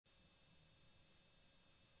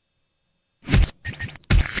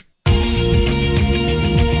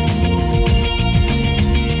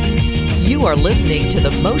are listening to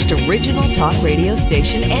the most original talk radio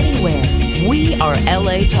station anywhere. We are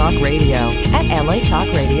LA Talk Radio at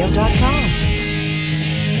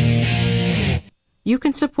latalkradio.com. You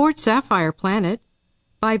can support Sapphire Planet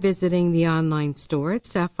by visiting the online store at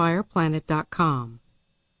sapphireplanet.com.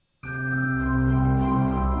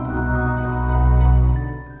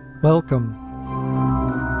 Welcome.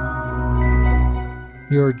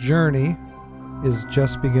 Your journey is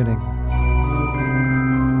just beginning.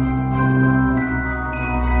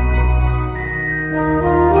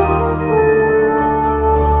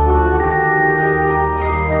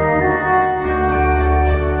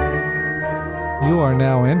 You are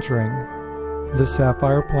now entering the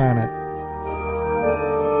Sapphire Planet.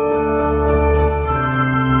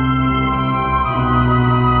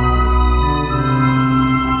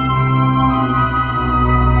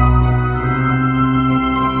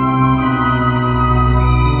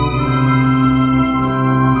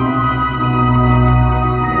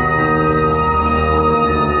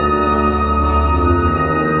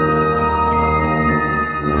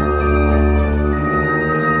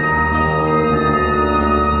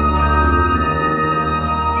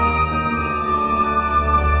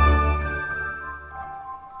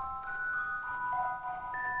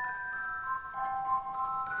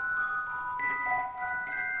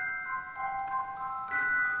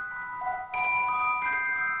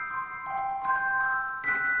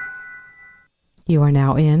 You are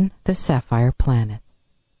now in the Sapphire Planet.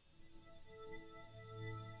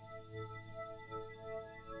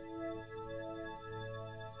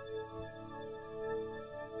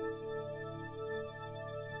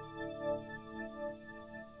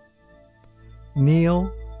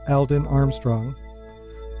 Neil Alden Armstrong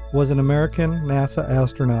was an American NASA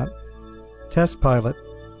astronaut, test pilot,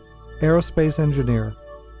 aerospace engineer,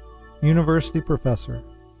 university professor,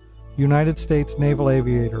 United States naval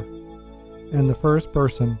aviator, and the first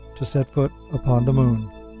person to set foot upon the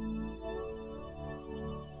moon.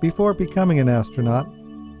 Before becoming an astronaut,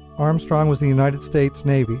 Armstrong was in the United States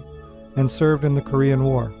Navy and served in the Korean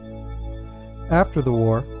War. After the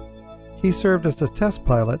war, he served as the test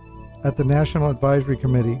pilot at the National Advisory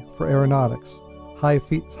Committee for Aeronautics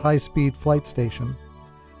High-Speed Flight Station,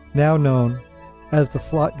 now known as the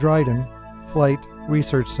Dryden Flight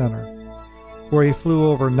Research Center, where he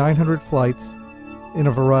flew over 900 flights in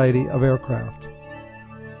a variety of aircraft.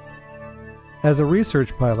 As a research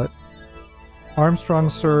pilot, Armstrong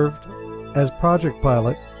served as project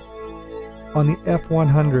pilot on the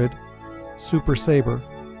F-100 Super Sabre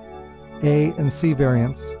A and C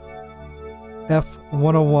variants,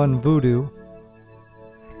 F-101 Voodoo,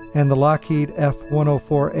 and the Lockheed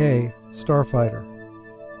F-104A Starfighter.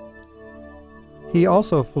 He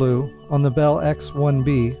also flew on the Bell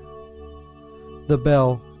X-1B, the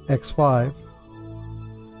Bell X-5,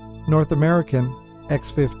 North American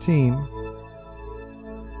X-15,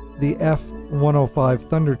 the F-105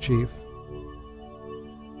 Thunder Chief,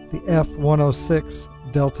 the F-106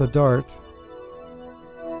 Delta Dart,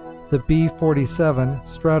 the B-47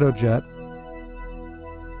 Stratojet,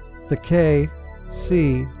 the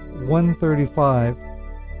KC-135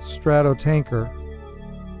 Stratotanker,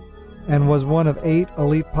 and was one of 8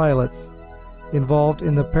 elite pilots involved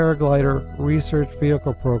in the Paraglider Research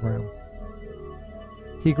Vehicle Program.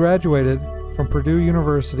 He graduated from Purdue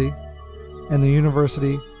University and the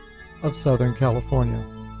University of Southern California.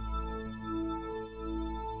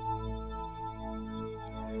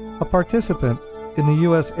 A participant in the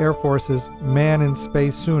U.S. Air Force's Man in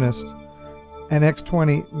Space Soonest and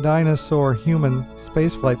X-20 Dinosaur human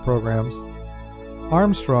spaceflight programs,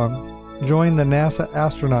 Armstrong joined the NASA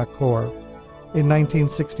Astronaut Corps in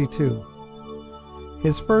 1962.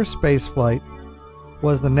 His first spaceflight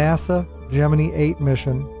was the NASA Gemini 8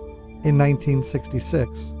 mission in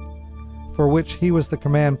 1966, for which he was the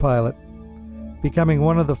command pilot, becoming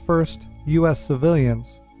one of the first U.S. civilians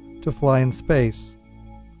to fly in space.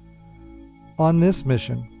 On this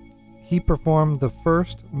mission, he performed the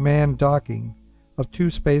first manned docking of 2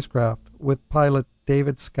 spacecraft with pilot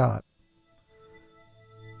David Scott.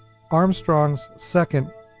 Armstrong's second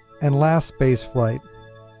and last space flight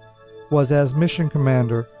was as mission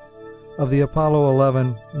commander of the Apollo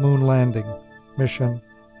 11 moon landing mission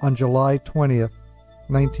on July 20th,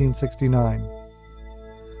 1969.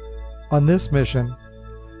 On this mission,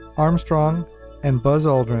 Armstrong and Buzz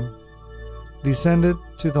Aldrin descended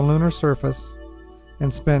to the lunar surface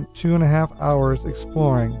and spent 2.5 hours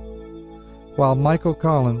exploring, while Michael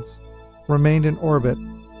Collins remained in orbit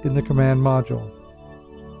in the command module.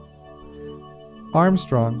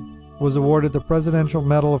 Armstrong was awarded the Presidential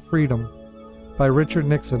Medal of Freedom by Richard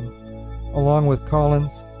Nixon, along with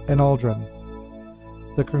Collins and Aldrin.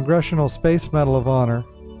 the Congressional Space Medal of Honor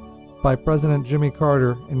by President Jimmy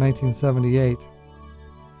Carter in 1978,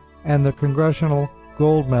 and the Congressional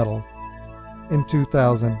Gold Medal in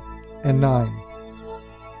 2009.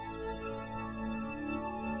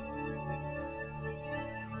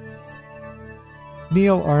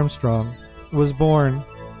 Neil Armstrong was born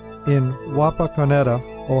in Wapakoneta,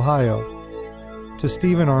 Ohio, to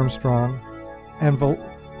Stephen Armstrong and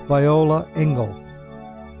Viola Engel.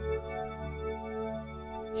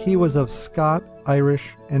 He was of Scot, Irish,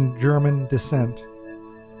 and German descent,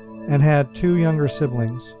 and had two younger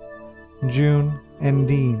siblings, June and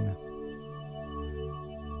Dean.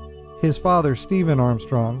 His father, Stephen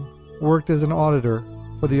Armstrong, worked as an auditor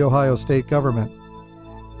for the Ohio state government,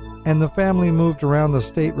 and the family moved around the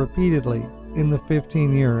state repeatedly in the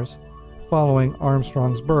 15 years following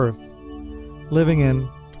Armstrong's birth, living in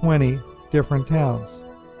 20 different towns.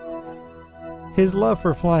 His love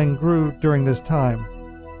for flying grew during this time,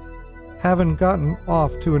 having gotten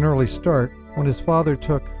off to an early start when his father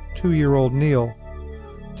took 2-year-old Neil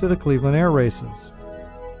to the Cleveland Air Races.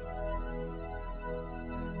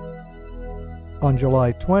 On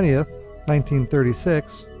July 20th,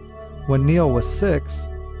 1936, when Neil was 6,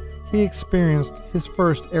 he experienced his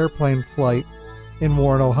first airplane flight in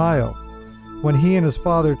Warren, Ohio, when he and his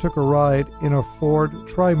father took a ride in a Ford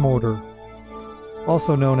Trimotor,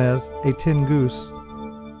 also known as a Tin Goose.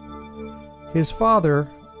 His father's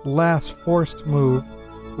last forced move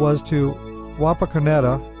was to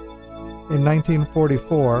Wapakoneta in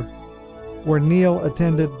 1944, where Neil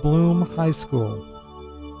attended Bloom High School.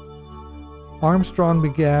 Armstrong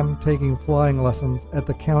began taking flying lessons at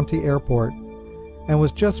the county airport and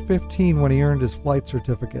was just 15 when he earned his flight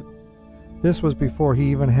certificate. This was before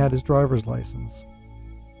he even had his driver's license.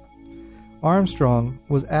 Armstrong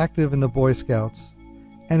was active in the Boy Scouts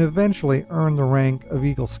and eventually earned the rank of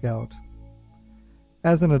Eagle Scout.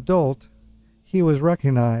 As an adult, he was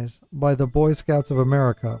recognized by the Boy Scouts of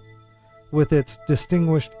America with its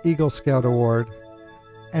Distinguished Eagle Scout Award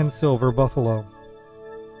and Silver Buffalo.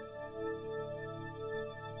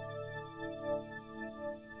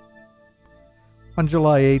 On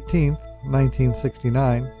July 18,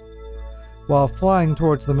 1969, while flying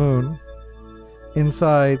towards the moon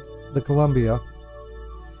inside the Columbia,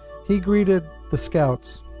 he greeted the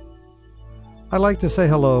Scouts. "I'd like to say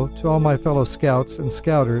hello to all my fellow Scouts and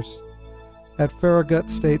Scouters at Farragut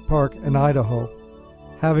State Park in Idaho,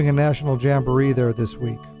 having a national jamboree there this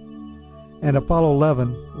week, and Apollo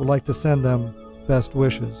 11 would like to send them best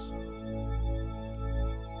wishes."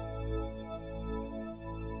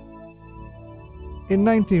 In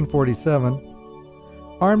 1947,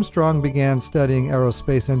 Armstrong began studying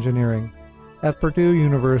aerospace engineering at Purdue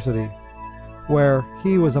University, where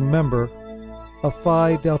he was a member of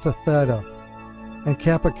Phi Delta Theta and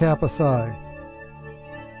Kappa Kappa Psi.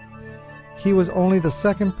 He was only the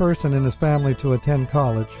second person in his family to attend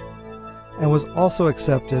college and was also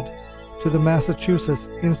accepted to the Massachusetts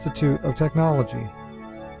Institute of Technology.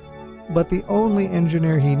 But the only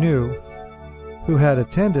engineer he knew who had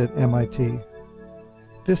attended MIT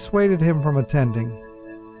dissuaded him from attending,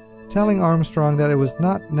 telling Armstrong that it was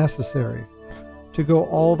not necessary to go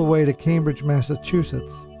all the way to Cambridge,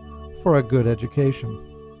 Massachusetts for a good education.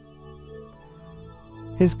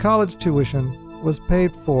 His college tuition was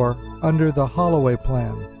paid for under the Holloway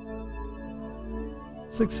Plan.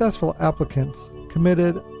 Successful applicants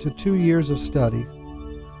committed to 2 years of study,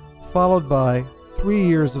 followed by 3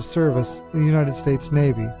 years of service in the United States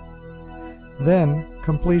Navy, then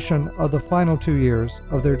completion of the final 2 years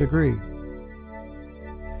of their degree.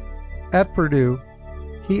 At Purdue,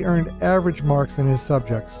 he earned average marks in his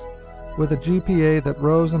subjects, with a GPA that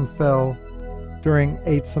rose and fell during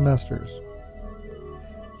 8 semesters.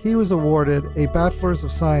 He was awarded a Bachelor's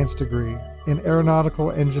of Science degree in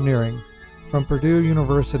Aeronautical Engineering from Purdue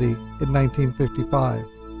University in 1955,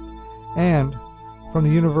 and from the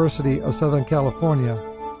University of Southern California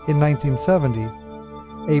in 1970,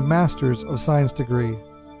 a Master's of Science degree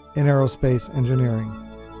in Aerospace Engineering.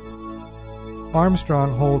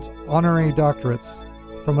 Armstrong holds honorary doctorates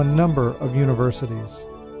from a number of universities.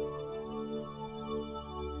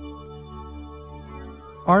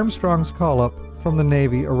 Armstrong's call-up from the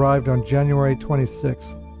Navy arrived on January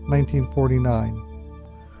 26, 1949,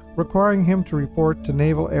 requiring him to report to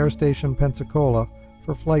Naval Air Station Pensacola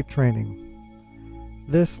for flight training.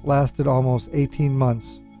 This lasted almost 18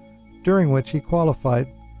 months, during which he qualified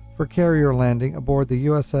for carrier landing aboard the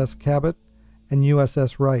USS Cabot and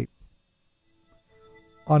USS Wright.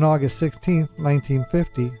 On August 16,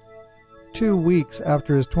 1950, 2 weeks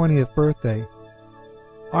after his 20th birthday,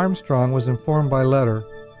 Armstrong was informed by letter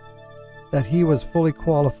that he was fully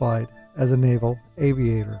qualified as a naval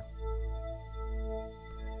aviator.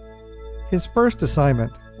 His first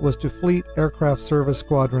assignment was to Fleet Aircraft Service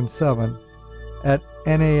Squadron 7 at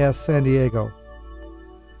NAS San Diego.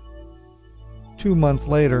 2 months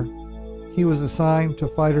later, he was assigned to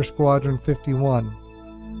Fighter Squadron 51,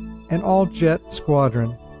 an all-jet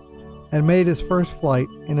squadron, and made his first flight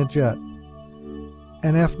in a jet,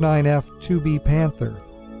 an F-9F-2B Panther,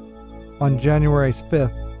 on January 5,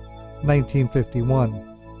 1951.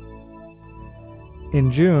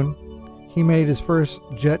 In June, he made his first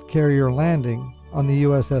jet carrier landing on the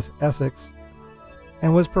USS Essex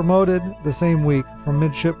and was promoted the same week from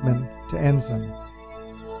midshipman to ensign.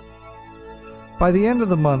 By the end of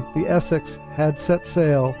the month, the Essex had set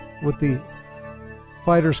sail with the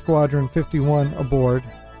Fighter Squadron 51 aboard,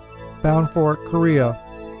 bound for Korea,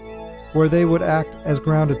 where they would act as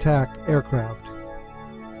ground attack aircraft.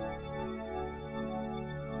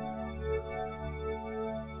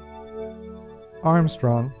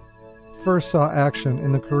 Armstrong first saw action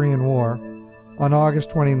in the Korean War on August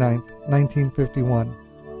 29, 1951,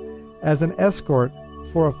 as an escort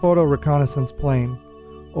for a photo reconnaissance plane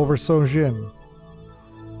over Sojin.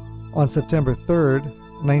 On September 3,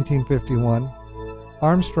 1951,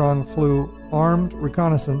 Armstrong flew armed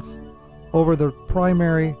reconnaissance over the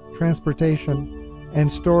primary transportation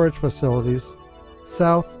and storage facilities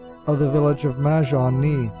south of the village of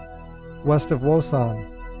Majon-ni, west of Wosan,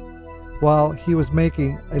 while he was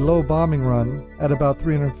making a low bombing run at about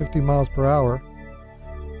 350 miles per hour.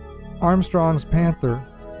 Armstrong's Panther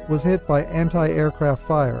was hit by anti-aircraft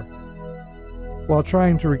fire. While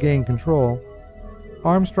trying to regain control,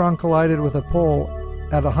 Armstrong collided with a pole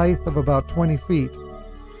at a height of about 20 feet,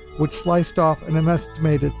 which sliced off an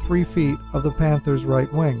estimated 3 feet of the Panther's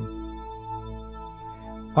right wing.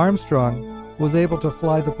 Armstrong was able to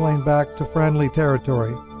fly the plane back to friendly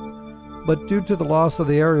territory, but due to the loss of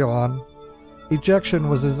the aileron, ejection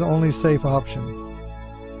was his only safe option.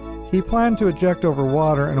 He planned to eject over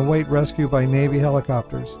water and await rescue by Navy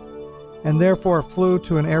helicopters, and therefore flew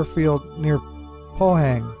to an airfield near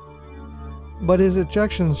Pohang. But his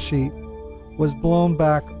ejection sheet was blown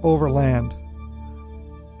back over land.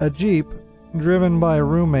 A jeep, driven by a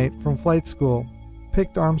roommate from flight school,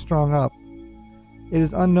 picked Armstrong up. It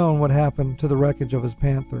is unknown what happened to the wreckage of his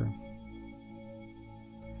Panther.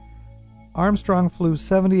 Armstrong flew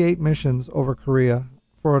 78 missions over Korea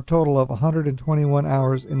for a total of 121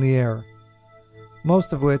 hours in the air,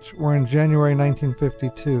 most of which were in January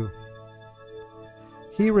 1952.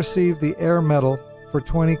 He received the Air Medal for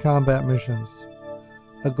 20 combat missions,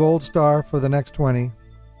 a Gold Star for the next 20,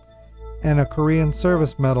 and a Korean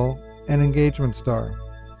Service Medal and Engagement Star.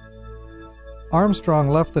 Armstrong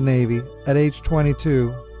left the Navy at age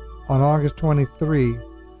 22 on August 23,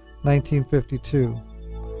 1952,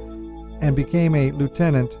 and became a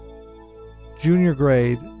lieutenant, junior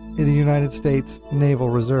grade, in the United States Naval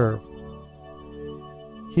Reserve.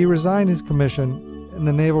 He resigned his commission in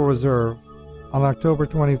the Naval Reserve on October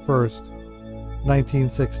 21,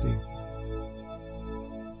 1960.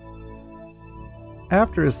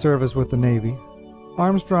 After his service with the Navy,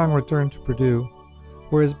 Armstrong returned to Purdue,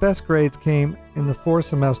 where his best grades came in the 4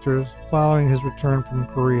 semesters following his return from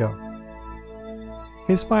Korea.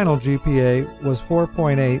 His final GPA was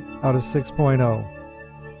 4.8 out of 6.0.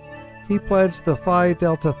 He pledged the Phi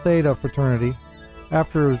Delta Theta fraternity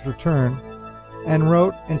after his return and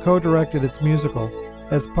wrote and co-directed its musical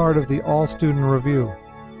as part of the All-Student Review.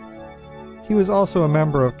 He was also a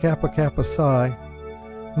member of Kappa Kappa Psi,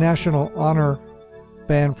 National Honor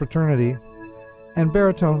Band fraternity, and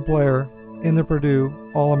baritone player in the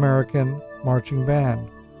Purdue All-American Marching Band.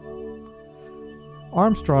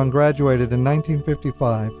 Armstrong graduated in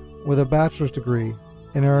 1955 with a bachelor's degree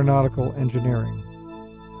in aeronautical engineering.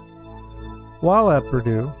 While at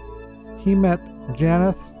Purdue, he met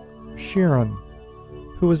Janeth Sheeran,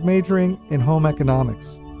 who was majoring in home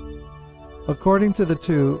economics. According to the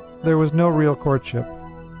two, there was no real courtship,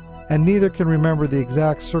 and neither can remember the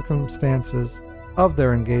exact circumstances of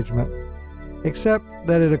their engagement, except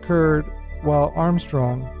that it occurred while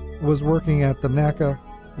Armstrong was working at the NACA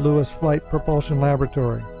Lewis Flight Propulsion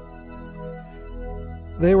Laboratory.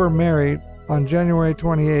 They were married on January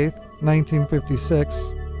 28, 1956,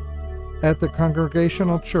 at the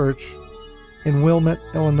Congregational Church in Wilmette,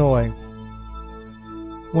 Illinois.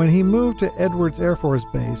 When he moved to Edwards Air Force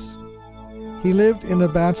Base, he lived in the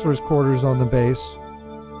bachelor's quarters on the base,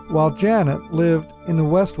 while Janet lived in the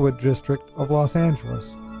Westwood district of Los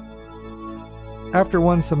Angeles. After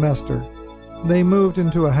 1 semester, they moved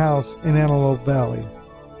into a house in Antelope Valley.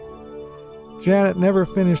 Janet never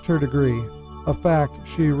finished her degree, a fact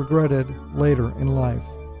she regretted later in life.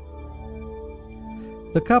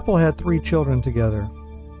 The couple had 3 children together: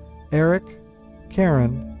 Eric,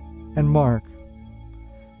 Karen, and Mark.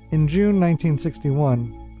 In June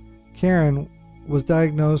 1961, Karen was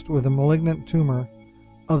diagnosed with a malignant tumor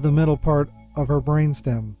of the middle part of her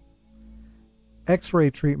brainstem. X-ray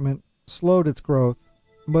treatment slowed its growth,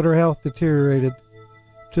 but her health deteriorated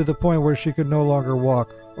to the point where she could no longer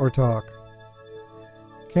walk or talk.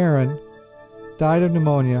 Karen died of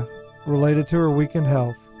pneumonia related to her weakened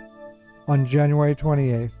health on January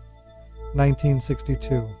 28,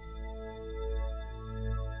 1962.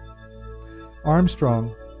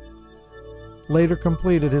 Armstrong later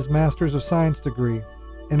completed his Master's of Science degree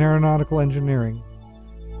in Aeronautical Engineering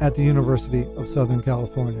at the University of Southern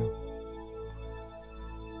California.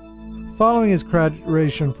 Following his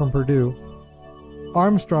graduation from Purdue,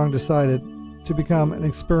 Armstrong decided to become an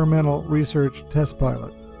experimental research test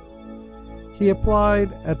pilot. He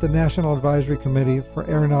applied at the National Advisory Committee for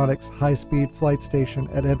Aeronautics High-Speed Flight Station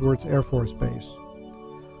at Edwards Air Force Base.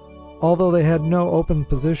 Although they had no open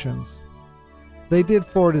positions, they did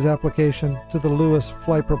forward his application to the Lewis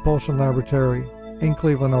Flight Propulsion Laboratory in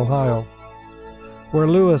Cleveland, Ohio,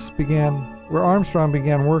 where Armstrong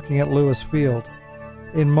began working at Lewis Field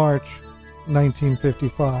in March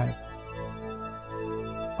 1955.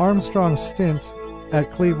 Armstrong's stint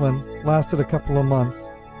at Cleveland lasted a couple of months,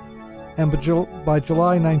 and by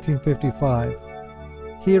July 1955,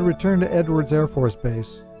 he had returned to Edwards Air Force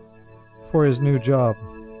Base for his new job.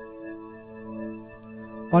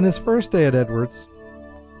 On his first day at Edwards,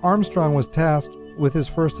 Armstrong was tasked with his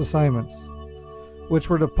first assignments, which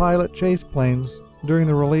were to pilot chase planes during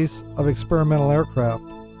the release of experimental aircraft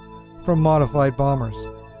from modified bombers.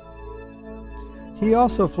 He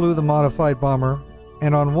also flew the modified bomber,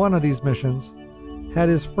 and on one of these missions had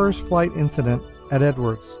his first flight incident at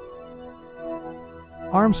Edwards.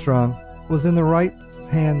 Armstrong was in the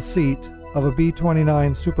right-hand seat of a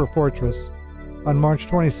B-29 Super Fortress on March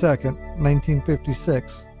 22,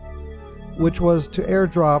 1956, which was to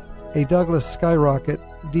airdrop a Douglas Skyrocket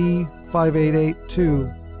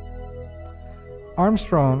D-5882.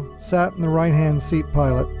 Armstrong sat in the right-hand seat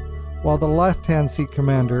pilot, while the left-hand seat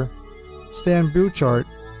commander, Stan Bouchard,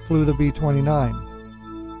 flew the B-29.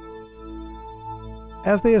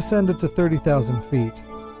 As they ascended to 30,000 feet,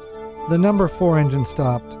 the number 4 engine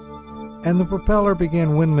stopped, and the propeller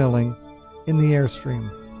began windmilling in the airstream.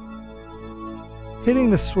 Hitting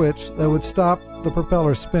the switch that would stop the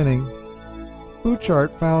propeller spinning, Bouchard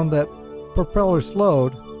found that propeller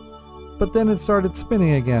slowed, but then it started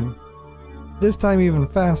spinning again, this time even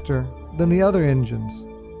faster than the other engines.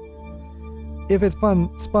 If it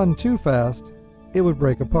spun too fast, it would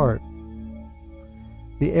break apart.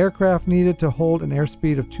 The aircraft needed to hold an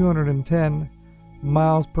airspeed of 210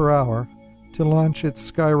 miles per hour to launch its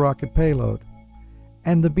skyrocket payload,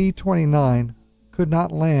 and the B-29 could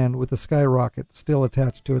not land with the skyrocket still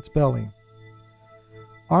attached to its belly.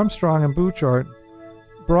 Armstrong and Bouchard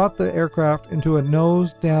brought the aircraft into a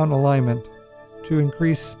nose-down alignment to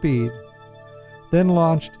increase speed, then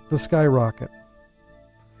launched the skyrocket.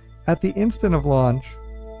 At the instant of launch,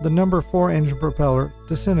 the number 4 engine propeller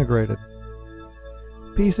disintegrated.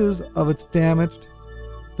 Pieces of it damaged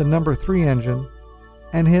the number 3 engine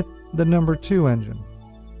and hit the number 2 engine.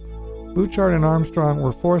 Bouchard and Armstrong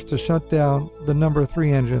were forced to shut down the number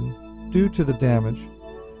 3 engine due to the damage,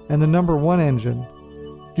 and the number 1 engine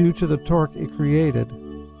due to the torque it created.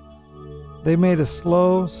 They made a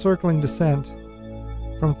slow, circling descent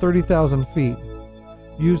from 30,000 feet,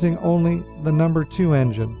 using only the number 2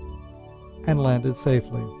 engine, and landed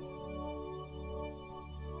safely.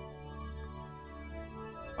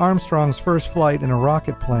 Armstrong's first flight in a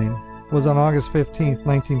rocket plane was on August 15,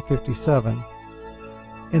 1957,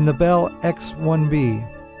 in the Bell X-1B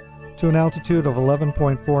to an altitude of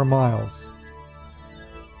 11.4 miles.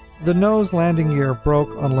 The nose landing gear broke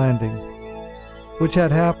on landing, which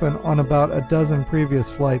had happened on about a dozen previous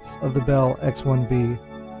flights of the Bell X-1B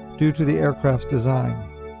due to the aircraft's design.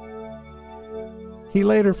 He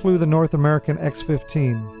later flew the North American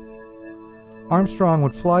X-15. Armstrong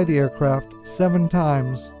would fly the aircraft 7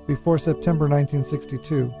 times before September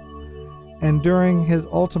 1962, and during his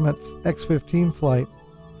ultimate X-15 flight,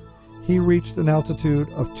 he reached an altitude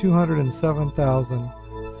of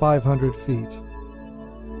 207,500 feet.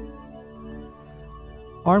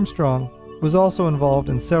 Armstrong was also involved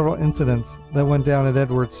in several incidents that went down at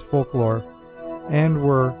Edwards Folklore and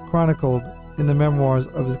were chronicled in the memoirs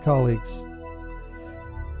of his colleagues.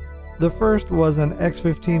 The first was an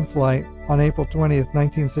X-15 flight on April 20,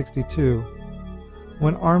 1962,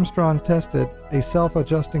 when Armstrong tested a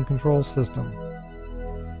self-adjusting control system.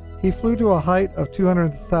 He flew to a height of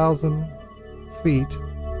 200,000 feet,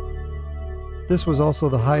 This was also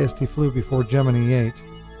the highest he flew before Gemini 8.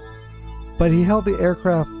 But he held the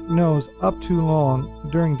aircraft nose up too long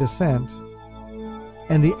during descent,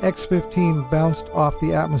 and the X-15 bounced off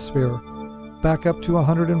the atmosphere back up to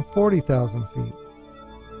 140,000 feet.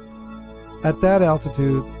 At that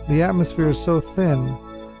altitude, the atmosphere is so thin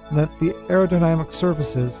that the aerodynamic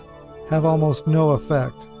surfaces have almost no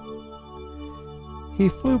effect. He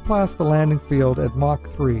flew past the landing field at Mach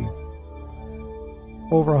 3,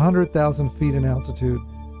 over 100,000 feet in altitude,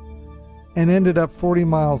 and ended up 40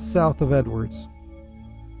 miles south of Edwards.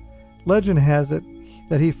 Legend has it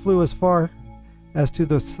that he flew as far as to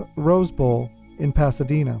the Rose Bowl in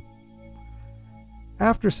Pasadena.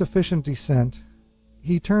 After sufficient descent,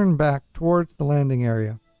 he turned back towards the landing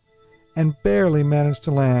area and barely managed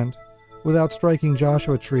to land without striking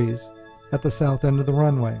Joshua trees at the south end of the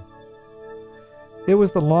runway. It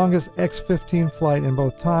was the longest X-15 flight in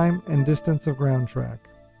both time and distance of ground track.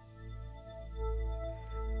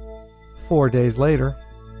 4 days later,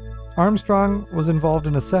 Armstrong was involved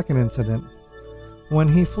in a second incident when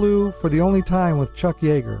he flew for the only time with Chuck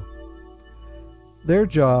Yeager. Their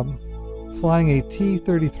job, flying a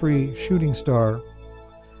T-33 Shooting Star,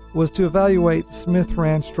 was to evaluate Smith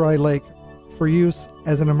Ranch Dry Lake for use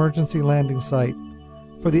as an emergency landing site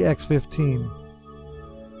for the X-15.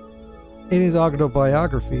 In his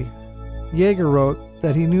autobiography, Yeager wrote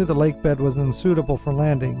that he knew the lake bed was unsuitable for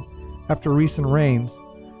landing after recent rains,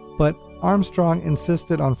 but Armstrong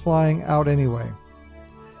insisted on flying out anyway.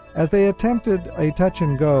 As they attempted a touch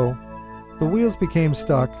and go, the wheels became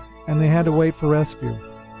stuck and they had to wait for rescue.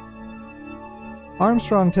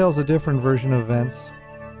 Armstrong tells a different version of events,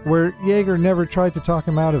 where Yeager never tried to talk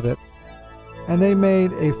him out of it, and they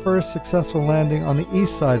made a first successful landing on the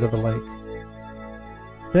east side of the lake.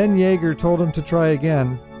 Then Yeager told him to try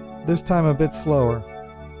again, this time a bit slower.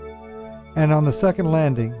 And on the second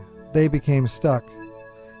landing, they became stuck,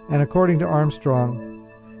 and according to Armstrong,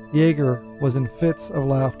 Yeager was in fits of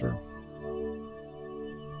laughter.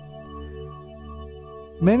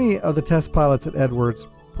 Many of the test pilots at Edwards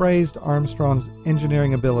praised Armstrong's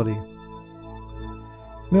engineering ability.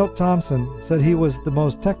 Milt Thompson said he was the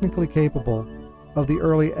most technically capable of the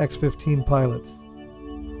early X-15 pilots.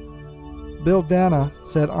 Bill Dana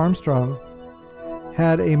said Armstrong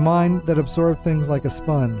had a mind that absorbed things like a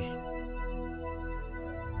sponge.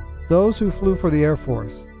 Those who flew for the Air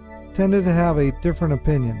Force tended to have a different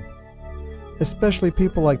opinion, especially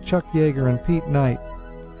people like Chuck Yeager and Pete Knight,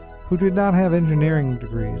 who did not have engineering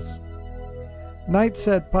degrees. Knight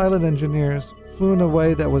said pilot engineers flew in a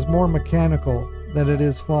way that was more mechanical than it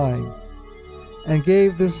is flying, and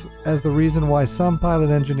gave this as the reason why some pilot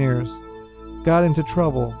engineers got into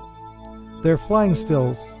trouble. Their flying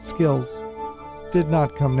skills did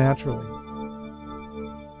not come naturally.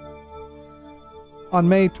 On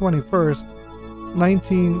May 21st,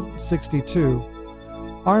 1962,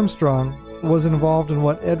 Armstrong was involved in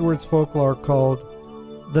what Edwards folklore called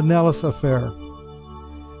the Nellis Affair.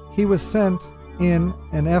 He was sent in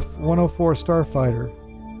an F-104 starfighter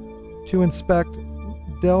to inspect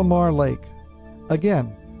Del Mar Lake,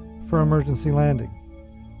 again for emergency landing.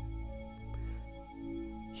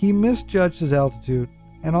 He misjudged his altitude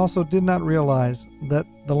and also did not realize that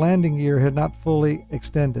the landing gear had not fully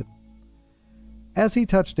extended. As he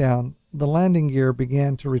touched down, the landing gear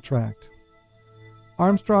began to retract.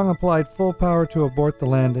 Armstrong applied full power to abort the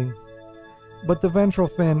landing, but the ventral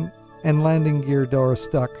fin and landing gear door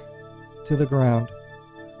stuck to the ground,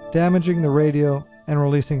 damaging the radio and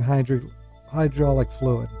releasing hydraulic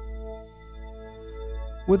fluid.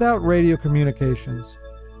 Without radio communications,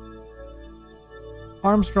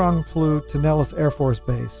 Armstrong flew to Nellis Air Force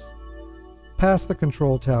Base, past the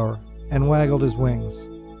control tower, and waggled his wings,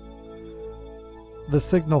 the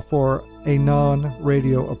signal for a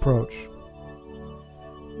non-radio approach.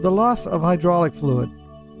 The loss of hydraulic fluid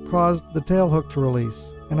caused the tailhook to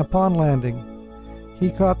release, and upon landing, he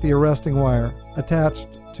caught the arresting wire attached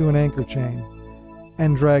to an anchor chain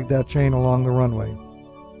and dragged that chain along the runway.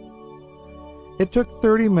 It took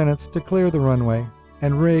 30 minutes to clear the runway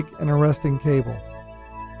and rig an arresting cable.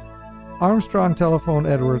 Armstrong telephoned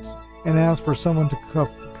Edwards and asked for someone to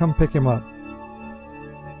come pick him up.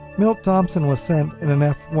 Milt Thompson was sent in an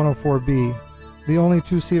F-104B, the only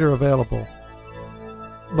two-seater available,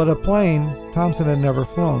 but a plane Thompson had never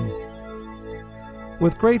flown.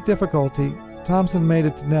 With great difficulty, Thompson made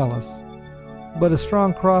it to Nellis, but a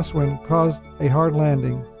strong crosswind caused a hard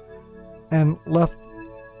landing, and left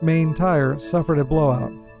main tire suffered a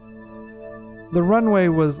blowout. The runway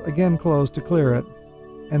was again closed to clear it,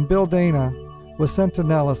 and Bill Dana was sent to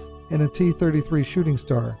Nellis in a T-33 Shooting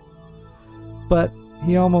Star, but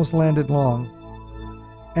he almost landed long.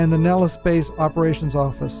 and the Nellis Base Operations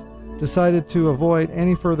Office decided to avoid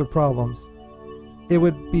any further problems, it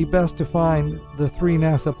would be best to find the 3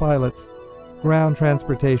 NASA pilots ground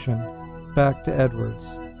transportation back to Edwards.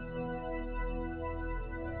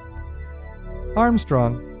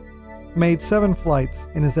 Armstrong made 7 flights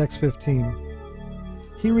in his X-15.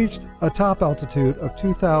 He reached a top altitude of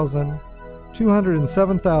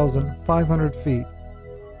 207,500 feet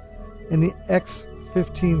in the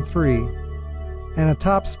X-15-3 and a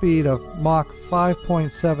top speed of Mach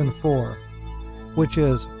 5.74, which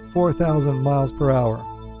is 4,000 miles per hour.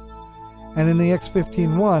 And in the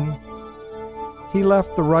X-15-1, he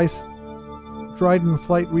left the Rice Dryden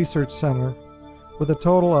Flight Research Center with a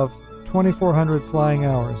total of 2,400 flying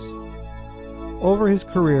hours. Over his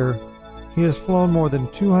career, he has flown more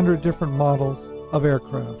than 200 different models of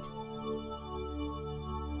aircraft.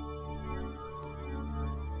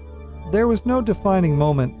 There was no defining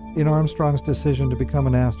moment in Armstrong's decision to become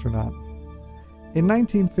an astronaut. In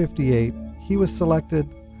 1958, he was selected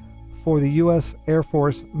for the U.S. Air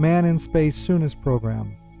Force Man in Space Soonest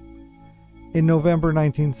program. In November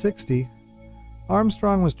 1960,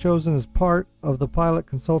 Armstrong was chosen as part of the pilot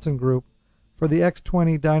consulting group for the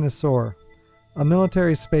X-20 Dyna-Soar, a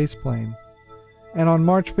military spaceplane, and on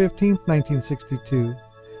March 15, 1962,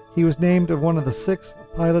 he was named one of the 6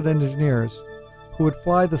 pilot engineers who would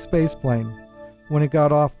fly the spaceplane when it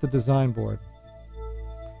got off the design board.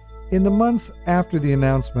 In the months after the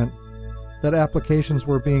announcement that applications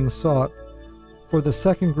were being sought for the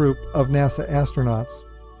second group of NASA astronauts,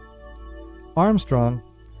 Armstrong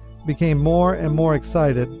became more and more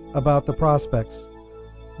excited about the prospects,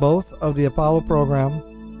 both of the Apollo program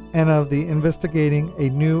and of the investigating a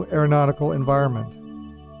new aeronautical environment.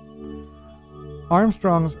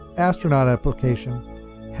 Armstrong's astronaut application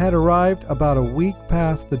had arrived about a week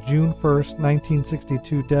past the June 1,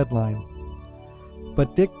 1962 deadline,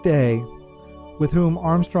 but Dick Day, with whom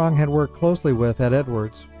Armstrong had worked closely with at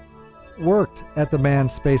Edwards, worked at the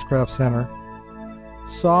Manned Spacecraft Center,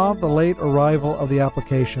 saw the late arrival of the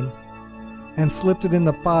application, and slipped it in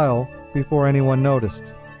the pile before anyone noticed.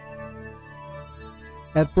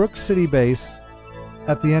 At Brooks City Base,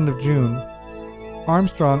 at the end of June,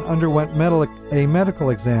 Armstrong underwent a medical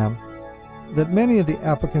exam that many of the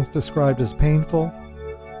applicants described as painful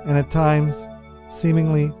and at times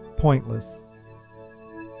seemingly pointless.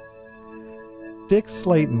 Dick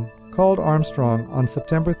Slayton called Armstrong on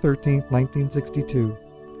September 13, 1962,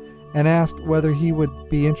 and asked whether he would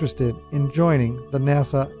be interested in joining the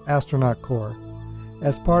NASA Astronaut Corps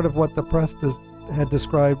as part of what the press had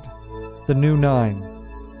described the New Nine.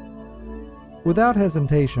 Without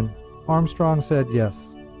hesitation, Armstrong said yes.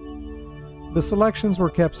 The selections were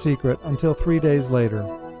kept secret until 3 days later,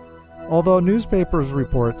 although newspapers'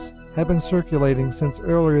 reports had been circulating since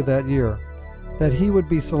earlier that year that he would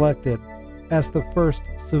be selected as the first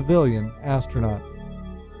civilian astronaut.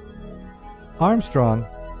 Armstrong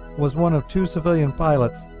was one of 2 civilian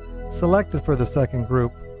pilots selected for the second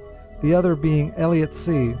group, the other being Elliot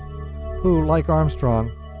See., who, like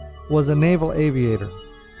Armstrong, was a naval aviator.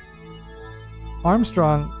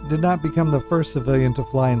 Armstrong did not become the first civilian to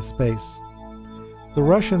fly in space. The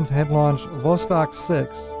Russians had launched Vostok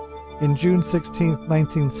 6 in June 16,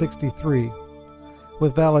 1963,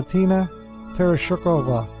 with Valentina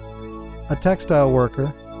Tereshkova, a textile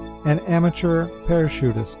worker and amateur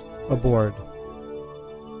parachutist, aboard.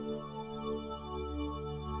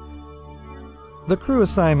 The crew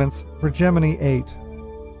assignments for Gemini 8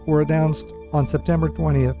 were announced on September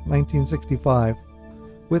 20, 1965,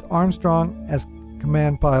 with Armstrong as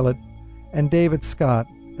command pilot and David Scott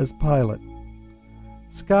as pilot.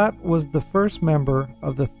 Scott was the first member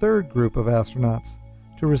of the third group of astronauts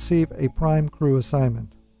to receive a prime crew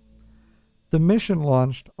assignment. The mission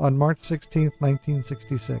launched on March 16,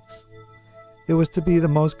 1966. It was to be the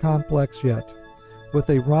most complex yet, with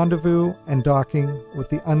a rendezvous and docking with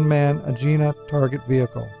the unmanned Agena target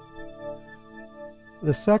vehicle,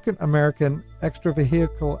 the second American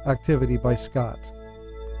extravehicular activity by Scott.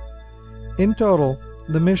 In total,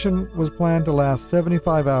 the mission was planned to last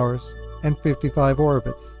 75 hours and 55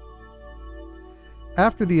 orbits.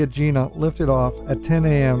 After the Agena lifted off at 10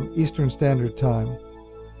 a.m. Eastern Standard Time,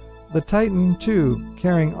 the Titan II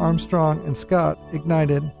carrying Armstrong and Scott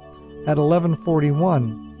ignited at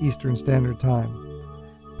 11:41 Eastern Standard Time,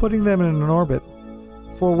 putting them in an orbit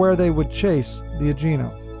for where they would chase the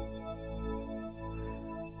Agena.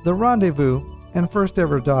 The rendezvous and first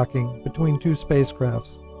ever docking between 2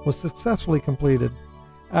 spacecrafts was successfully completed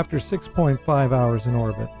after 6.5 hours in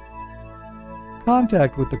orbit.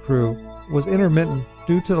 Contact with the crew was intermittent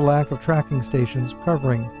due to the lack of tracking stations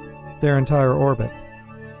covering their entire orbit.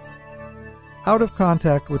 Out of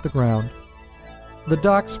contact with the ground, the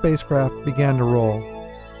docked spacecraft began to roll,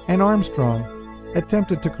 and Armstrong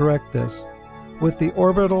attempted to correct this with the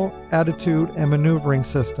orbital attitude and maneuvering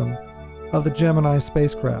system of the Gemini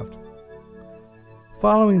spacecraft.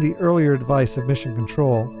 Following the earlier advice of Mission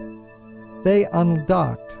Control, they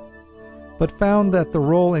undocked, but found that the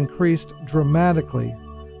roll increased dramatically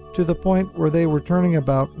to the point where they were turning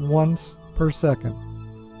about once per second,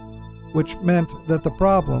 which meant that the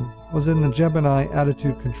problem was in the Gemini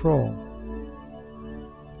attitude control.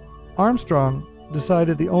 Armstrong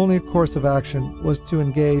decided the only course of action was to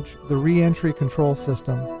engage the re-entry control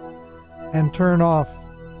system and turn off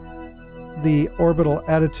the orbital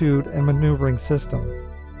attitude and maneuvering system.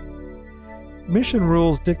 Mission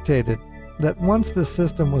rules dictated that once this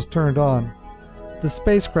system was turned on, the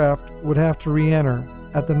spacecraft would have to re-enter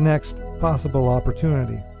at the next possible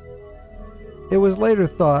opportunity. It was later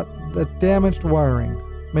thought that damaged wiring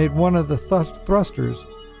made one of the thrusters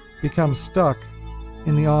become stuck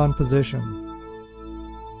in the on position.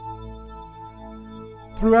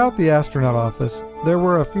 Throughout the astronaut office, there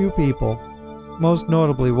were a few people, most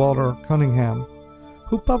notably Walter Cunningham,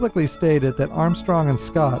 who publicly stated that Armstrong and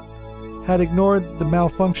Scott had ignored the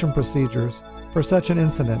malfunction procedures for such an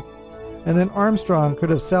incident, and that Armstrong could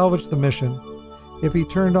have salvaged the mission if he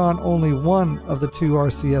turned on only one of the two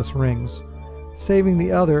RCS rings, saving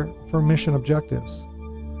the other for mission objectives.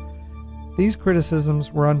 These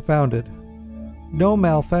criticisms were unfounded. No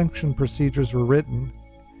malfunction procedures were written,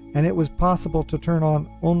 and it was possible to turn on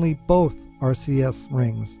only both RCS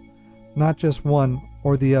rings, not just one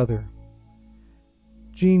or the other.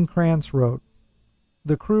 Gene Kranz wrote,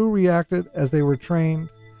 "The crew reacted as they were trained,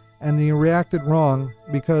 and they reacted wrong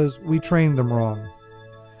because we trained them wrong.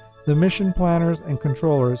 The mission planners and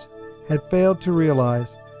controllers had failed to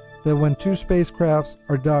realize that when two spacecrafts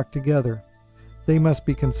are docked together, they must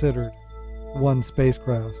be considered one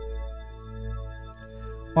spacecraft."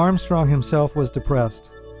 Armstrong himself was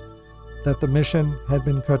depressed that the mission had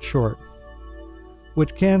been cut short,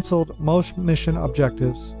 which canceled most mission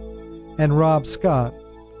objectives and robbed Scott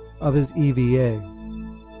of his EVA.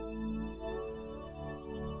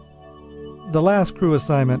 The last crew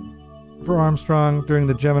assignment for Armstrong during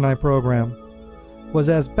the Gemini program was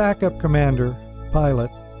as backup commander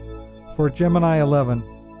pilot for Gemini 11,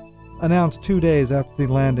 announced 2 days after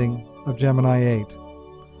the landing of Gemini 8.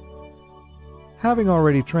 Having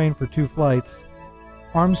already trained for 2 flights,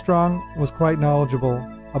 Armstrong was quite knowledgeable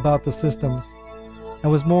about the systems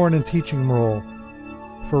and was more in a teaching role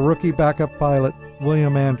for rookie backup pilot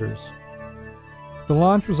William Anders. The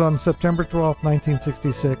launch was on September 12,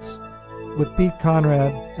 1966, with Pete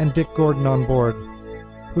Conrad and Dick Gordon on board,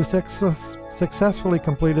 who successfully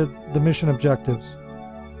completed the mission objectives,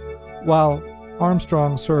 while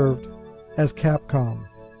Armstrong served as Capcom.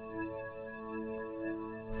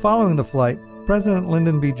 Following the flight, President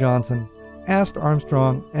Lyndon B. Johnson asked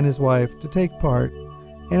Armstrong and his wife to take part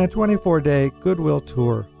in a 24-day goodwill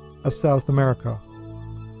tour of South America.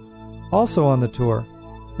 Also on the tour,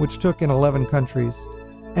 which took in 11 countries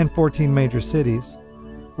and 14 major cities,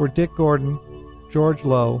 were Dick Gordon, George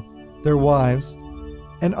Low, their wives,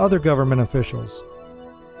 and other government officials.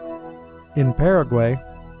 In Paraguay,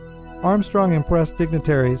 Armstrong impressed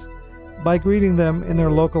dignitaries by greeting them in their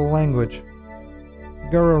local language,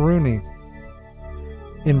 Guarani.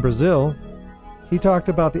 In Brazil, he talked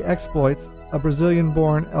about the exploits of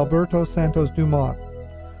Brazilian-born Alberto Santos Dumont,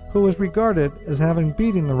 who was regarded as having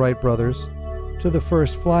beaten the Wright brothers to the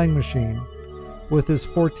first flying machine with his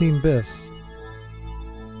 14 bis.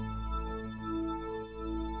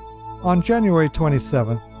 On January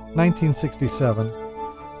 27, 1967,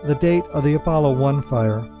 the date of the Apollo 1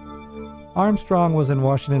 fire, Armstrong was in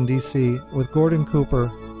Washington, D.C. with Gordon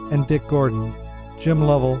Cooper and Dick Gordon, Jim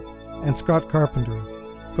Lovell, and Scott Carpenter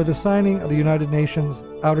for the signing of the United Nations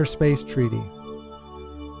Outer Space Treaty.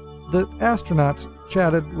 The astronauts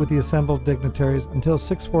chatted with the assembled dignitaries until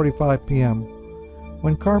 6:45 p.m.,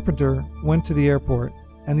 when Carpenter went to the airport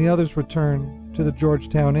and the others returned to the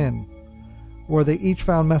Georgetown Inn, where they each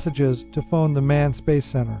found messages to phone the Manned Space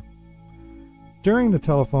Center. During the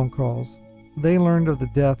telephone calls, they learned of the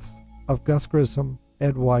deaths of Gus Grissom,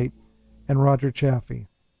 Ed White, and Roger Chaffee.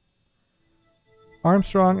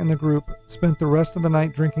 Armstrong and the group spent the rest of the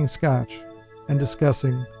night drinking scotch and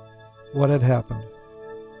discussing what had happened.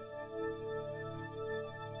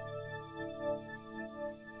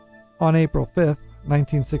 On April 5,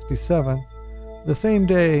 1967, the same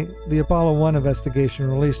day the Apollo 1 investigation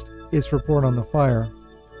released its report on the fire,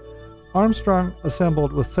 Armstrong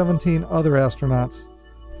assembled with 17 other astronauts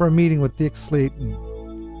for a meeting with Dick Slayton.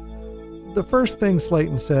 The first thing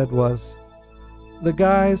Slayton said was, The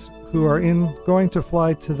guys who are going to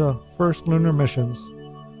fly to the first lunar missions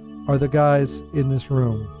are the guys in this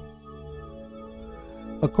room.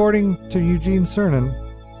 According to Eugene Cernan,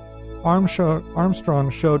 Armstrong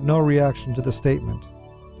showed no reaction to the statement.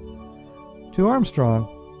 To Armstrong,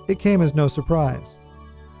 it came as no surprise.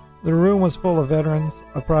 The room was full of veterans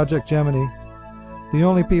of Project Gemini, the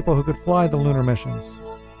only people who could fly the lunar missions.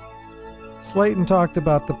 Slayton talked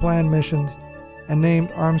about the planned missions and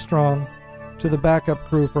named Armstrong to the backup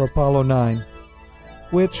crew for Apollo 9,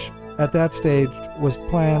 which, at that stage, was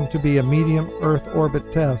planned to be a medium Earth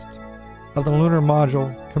orbit test of the Lunar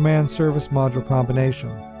Module Command Service Module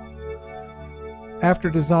combination.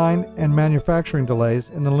 After design and manufacturing delays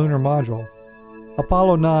in the lunar module,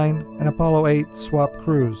 Apollo 9 and Apollo 8 swapped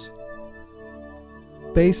crews.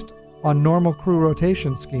 Based on normal crew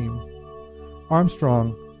rotation scheme,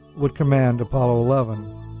 Armstrong would command Apollo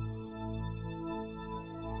 11.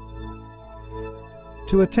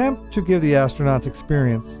 To attempt to give the astronauts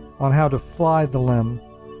experience on how to fly the LEM,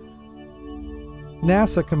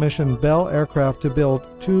 NASA commissioned Bell Aircraft to build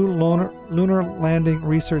 2 lunar landing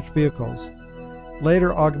research vehicles,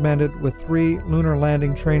 later augmented with 3 lunar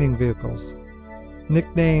landing training vehicles,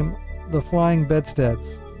 nicknamed the Flying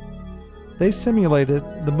Bedsteads. They simulated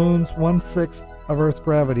the Moon's 1/6 of Earth's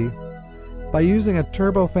gravity by using a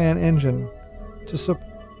turbofan engine to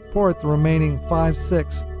support the remaining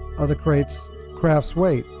 5/6 of the craft's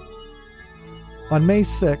weight. On May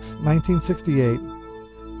 6, 1968,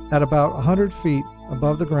 at about 100 feet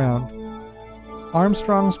above the ground,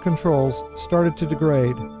 Armstrong's controls started to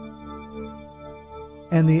degrade,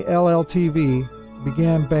 and the LLTV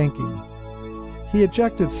began banking. He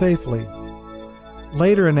ejected safely.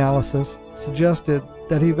 Later analysis suggested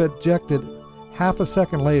that if he ejected half a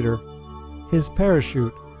second later, his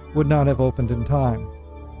parachute would not have opened in time.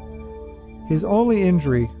 His only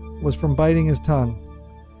injury was from biting his tongue.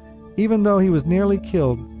 Even though he was nearly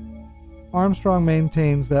killed, Armstrong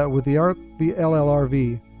maintains that with the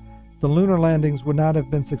LLRV, the lunar landings would not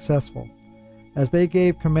have been successful, as they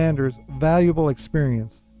gave commanders valuable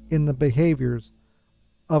experience in the behaviors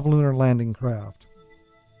of lunar landing craft.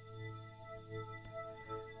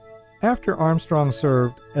 After Armstrong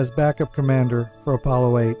served as backup commander for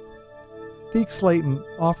Apollo 8, Deke Slayton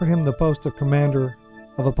offered him the post of commander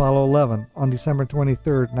of Apollo 11 on December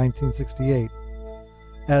 23, 1968,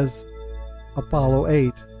 as Apollo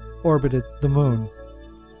 8 orbited the Moon.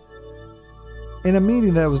 In a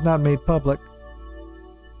meeting that was not made public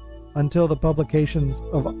until the publications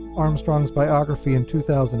of Armstrong's biography in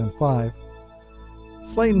 2005,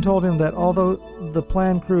 Slayton told him that although the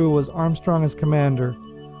planned crew was Armstrong as commander,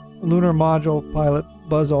 Lunar Module pilot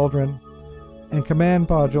Buzz Aldrin, and Command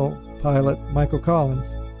Module pilot Michael Collins,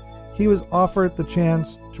 he was offered the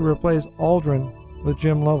chance to replace Aldrin with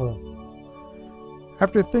Jim Lovell.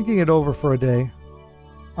 After thinking it over for a day,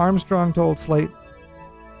 Armstrong told Slayton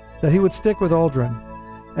that he would stick with Aldrin,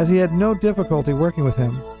 as he had no difficulty working with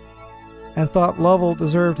him, and thought Lovell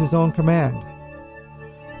deserved his own command.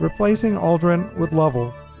 Replacing Aldrin with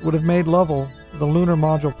Lovell would have made Lovell the Lunar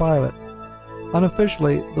Module pilot,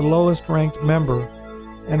 unofficially the lowest ranked member,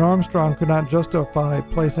 and Armstrong could not justify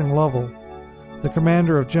placing Lovell, the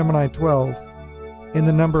commander of Gemini 12, in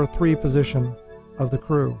the number 3 position of the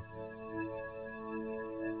crew.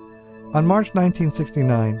 On March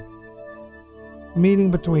 1969, a meeting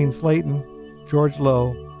between Slayton, George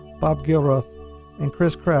Low, Bob Gilruth, and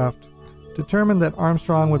Chris Kraft determined that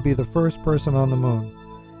Armstrong would be the first person on the Moon,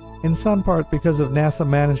 in some part because of NASA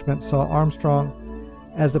management saw Armstrong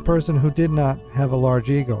as a person who did not have a large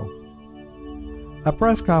ego. A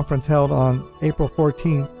press conference held on April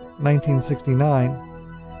 14, 1969,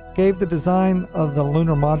 gave the design of the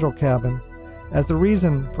lunar module cabin as the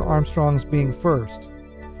reason for Armstrong's being first.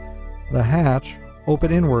 The hatch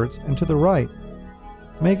opened inwards and to the right,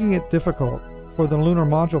 making it difficult for the lunar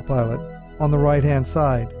module pilot on the right-hand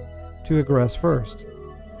side to egress first.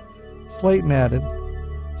 Slayton added,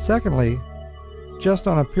 "Secondly, just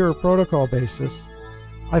on a pure protocol basis,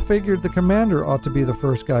 I figured the commander ought to be the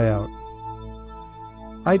first guy out.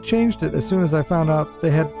 I changed it as soon as I found out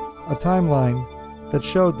they had a timeline that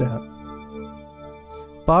showed that."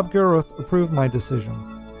 Bob Gilruth approved my decision.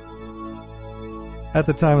 At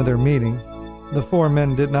the time of their meeting, the 4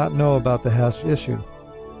 men did not know about the hatch issue.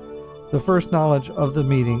 The first knowledge of the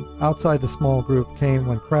meeting outside the small group came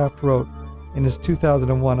when Kraft wrote in his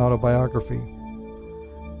 2001 autobiography.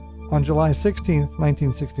 On July 16,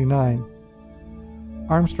 1969,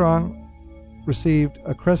 Armstrong received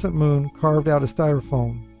a crescent moon carved out of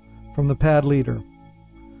styrofoam from the pad leader,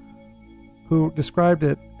 who described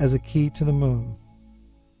it as a key to the Moon.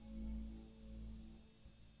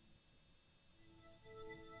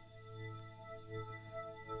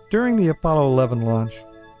 During the Apollo 11 launch,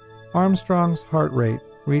 Armstrong's heart rate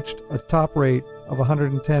reached a top rate of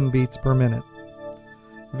 110 beats per minute.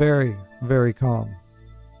 Very, very calm.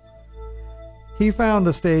 He found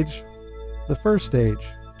the first stage,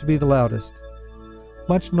 to be the loudest,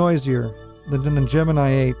 much noisier than the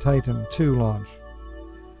Gemini 8 Titan II launch.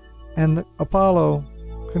 And the Apollo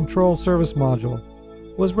Control Service Module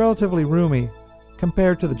was relatively roomy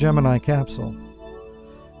compared to the Gemini capsule.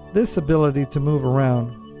 This ability to move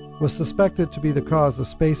around was suspected to be the cause of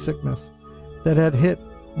space sickness that had hit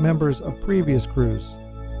members of previous crews.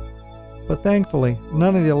 But thankfully,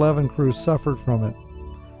 none of the 11 crews suffered from it.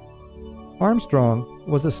 Armstrong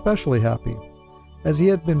was especially happy, as he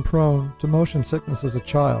had been prone to motion sickness as a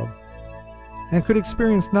child and could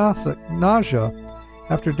experience nausea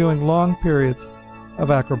after doing long periods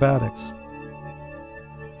of acrobatics.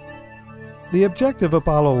 The objective of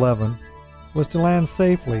Apollo 11 was to land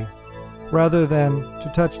safely rather than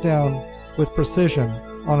to touch down with precision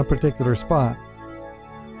on a particular spot.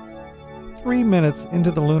 3 minutes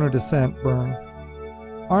into the lunar descent burn,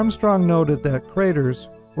 Armstrong noted that craters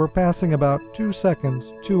were passing about 2 seconds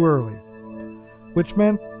too early, which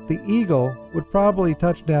meant the Eagle would probably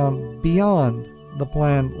touch down beyond the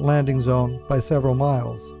planned landing zone by several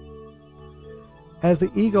miles. As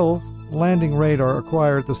the Eagle's landing radar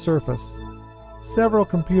acquired the surface, several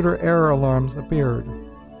computer error alarms appeared.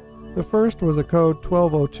 The first was a code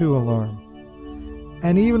 1202 alarm,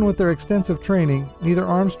 and even with their extensive training, neither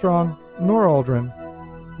Armstrong nor Aldrin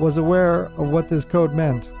was aware of what this code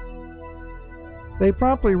meant. They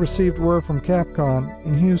promptly received word from Capcom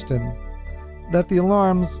in Houston that the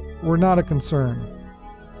alarms were not a concern.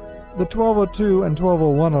 The 1202 and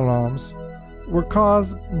 1201 alarms were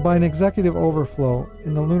caused by an executive overflow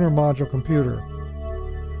in the lunar module computer.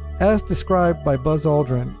 As described by Buzz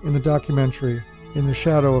Aldrin in the documentary In the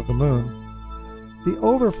Shadow of the Moon, the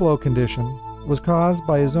overflow condition was caused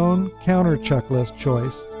by his own counter checklist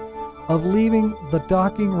choice of leaving the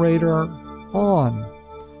docking radar on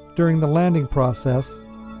during the landing process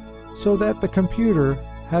so that the computer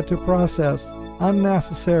had to process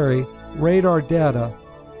unnecessary radar data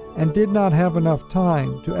and did not have enough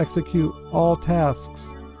time to execute all tasks,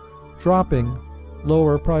 dropping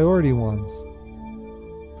lower priority ones.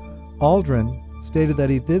 Aldrin stated that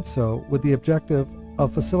he did so with the objective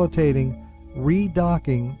of facilitating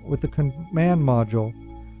redocking with the command module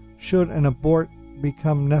should an abort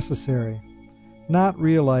become necessary, not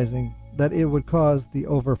realizing that it would cause the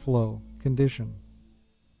overflow condition.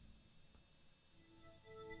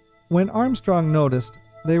 When Armstrong noticed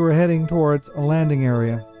they were heading towards a landing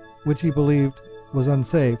area which he believed was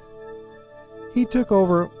unsafe, he took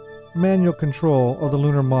over manual control of the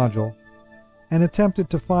lunar module and attempted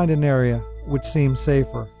to find an area which seemed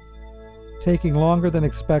safer, taking longer than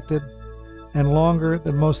expected and longer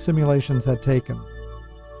than most simulations had taken.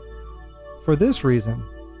 For this reason,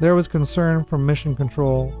 there was concern from Mission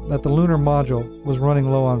Control that the lunar module was running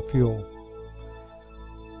low on fuel.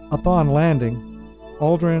 Upon landing,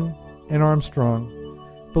 Aldrin and Armstrong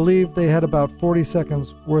believed they had about 40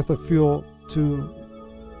 seconds worth of fuel to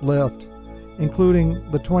lift, including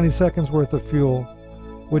the 20 seconds worth of fuel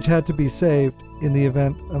which had to be saved in the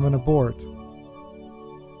event of an abort.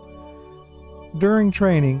 During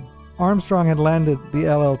training, Armstrong had landed the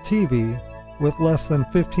LLTV with less than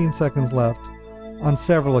 15 seconds left on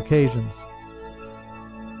several occasions.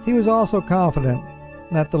 He was also confident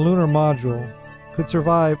that the lunar module could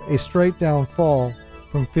survive a straight down fall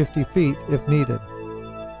from 50 feet if needed.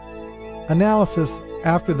 Analysis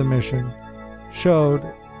after the mission showed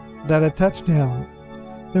that at touchdown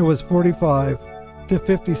there was 45 to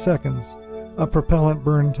 50 seconds of propellant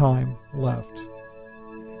burn time left.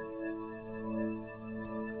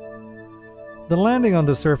 The landing on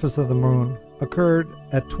the surface of the moon occurred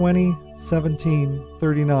at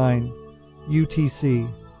 20:17:39 UTC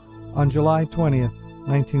on July 20th,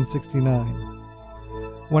 1969,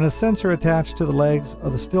 when a sensor attached to the legs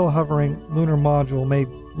of the still hovering lunar module made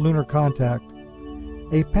lunar contact.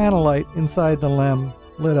 A panel light inside the LEM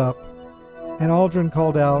lit up, and Aldrin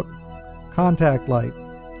called out, "Contact light."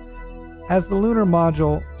 As the lunar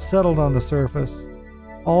module settled on the surface,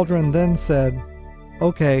 Aldrin then said,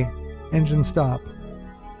 "Okay, engine stop,"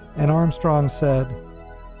 and Armstrong said,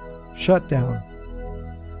 "Shut down."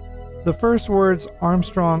 The first words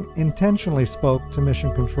Armstrong intentionally spoke to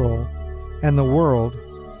Mission Control and the world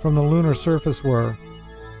from the lunar surface were,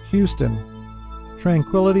 "Houston,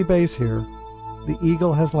 Tranquility Base here. The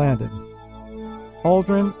Eagle has landed."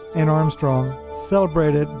 Aldrin and Armstrong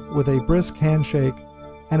celebrated with a brisk handshake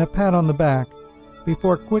and a pat on the back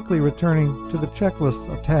before quickly returning to the checklist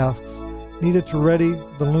of tasks needed to ready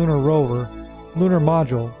the lunar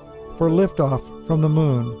module for liftoff from the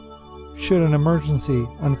moon should an emergency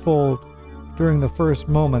unfold during the first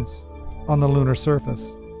moments on the lunar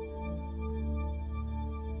surface.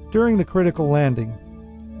 During the critical landing,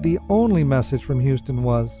 the only message from Houston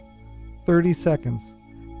was 30 seconds,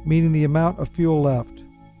 meaning the amount of fuel left.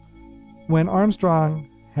 When Armstrong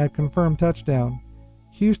had confirmed touchdown,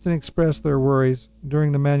 Houston expressed their worries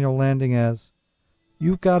during the manual landing as,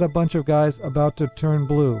 "You've got a bunch of guys about to turn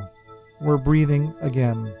blue. We're breathing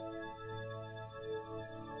again."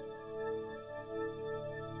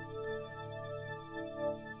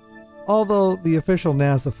 Although the official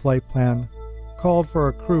NASA flight plan called for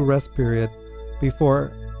a crew rest period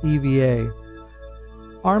before EVA,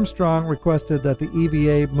 Armstrong requested that the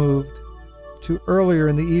EVA moved to earlier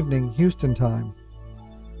in the evening Houston time.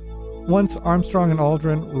 Once Armstrong and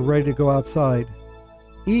Aldrin were ready to go outside,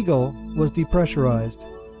 Eagle was depressurized,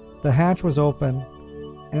 the hatch was open,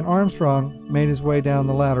 and Armstrong made his way down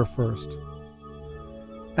the ladder first.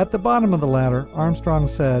 At the bottom of the ladder, Armstrong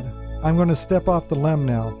said, "I'm going to step off the LEM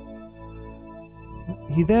now."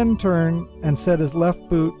 He then turned and set his left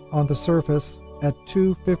boot on the surface at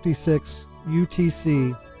 2:56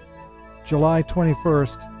 UTC, July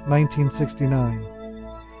 21st, 1969.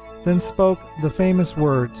 Then spoke the famous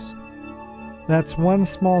words, "That's one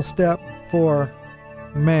small step for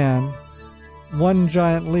man, one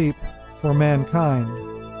giant leap for mankind."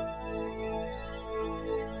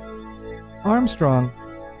 Armstrong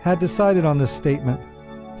had decided on this statement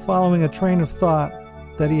following a train of thought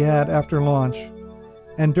that he had after launch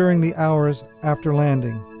and during the hours after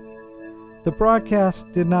landing. The broadcast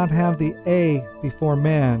did not have the A before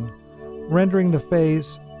man, rendering the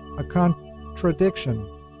phrase a contradiction,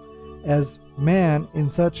 as man in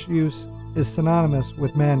such use is synonymous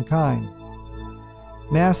with mankind.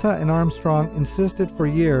 NASA and Armstrong insisted for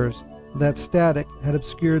years that static had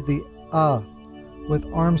obscured the A, with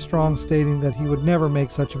Armstrong stating that he would never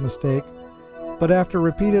make such a mistake, but after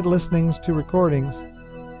repeated listenings to recordings,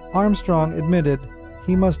 Armstrong admitted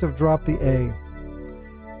he must have dropped the A.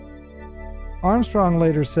 Armstrong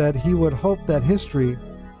later said he would hope that history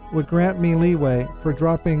would grant me leeway for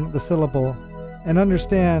dropping the syllable and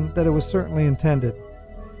understand that it was certainly intended,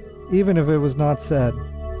 even if it was not said,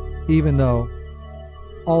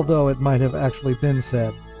 although it might have actually been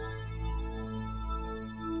said.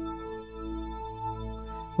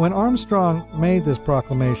 When Armstrong made this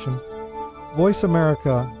proclamation, Voice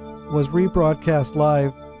America was rebroadcast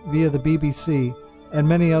live via the BBC and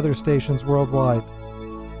many other stations worldwide.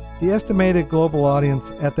 The estimated global audience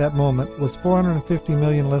at that moment was 450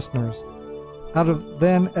 million listeners, out of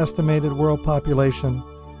then estimated world population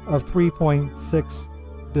of 3.6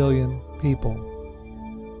 billion people.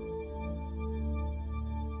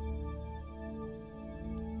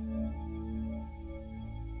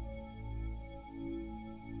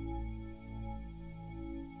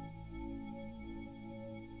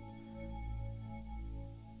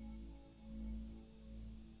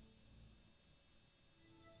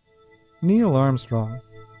 Neil Armstrong,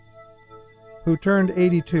 who turned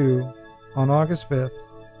 82 on August 5,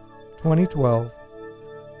 2012,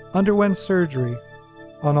 underwent surgery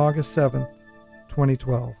on August 7,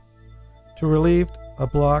 2012, to relieve a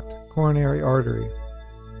blocked coronary artery.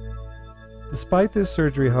 Despite this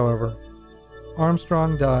surgery, however,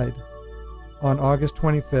 Armstrong died on August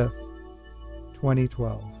 25,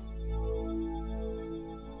 2012.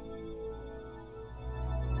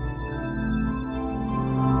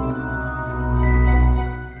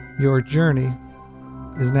 Your journey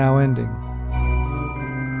is now ending.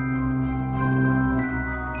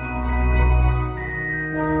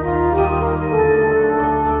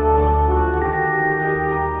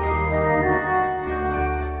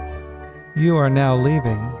 You are now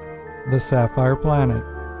leaving the Sapphire Planet.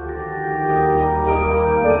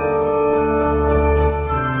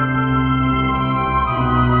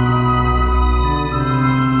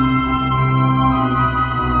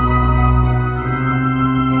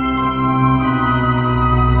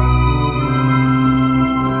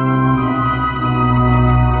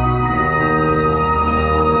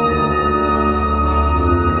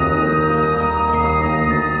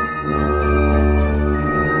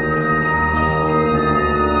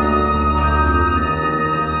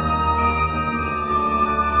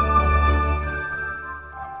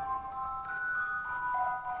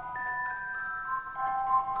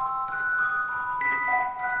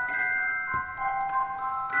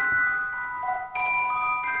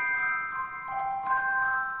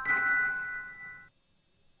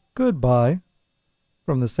 Goodbye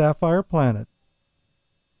from the Sapphire Planet.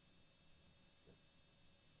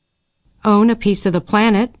 Own a piece of the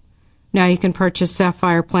planet. Now you can purchase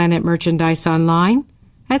Sapphire Planet merchandise online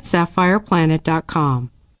at sapphireplanet.com.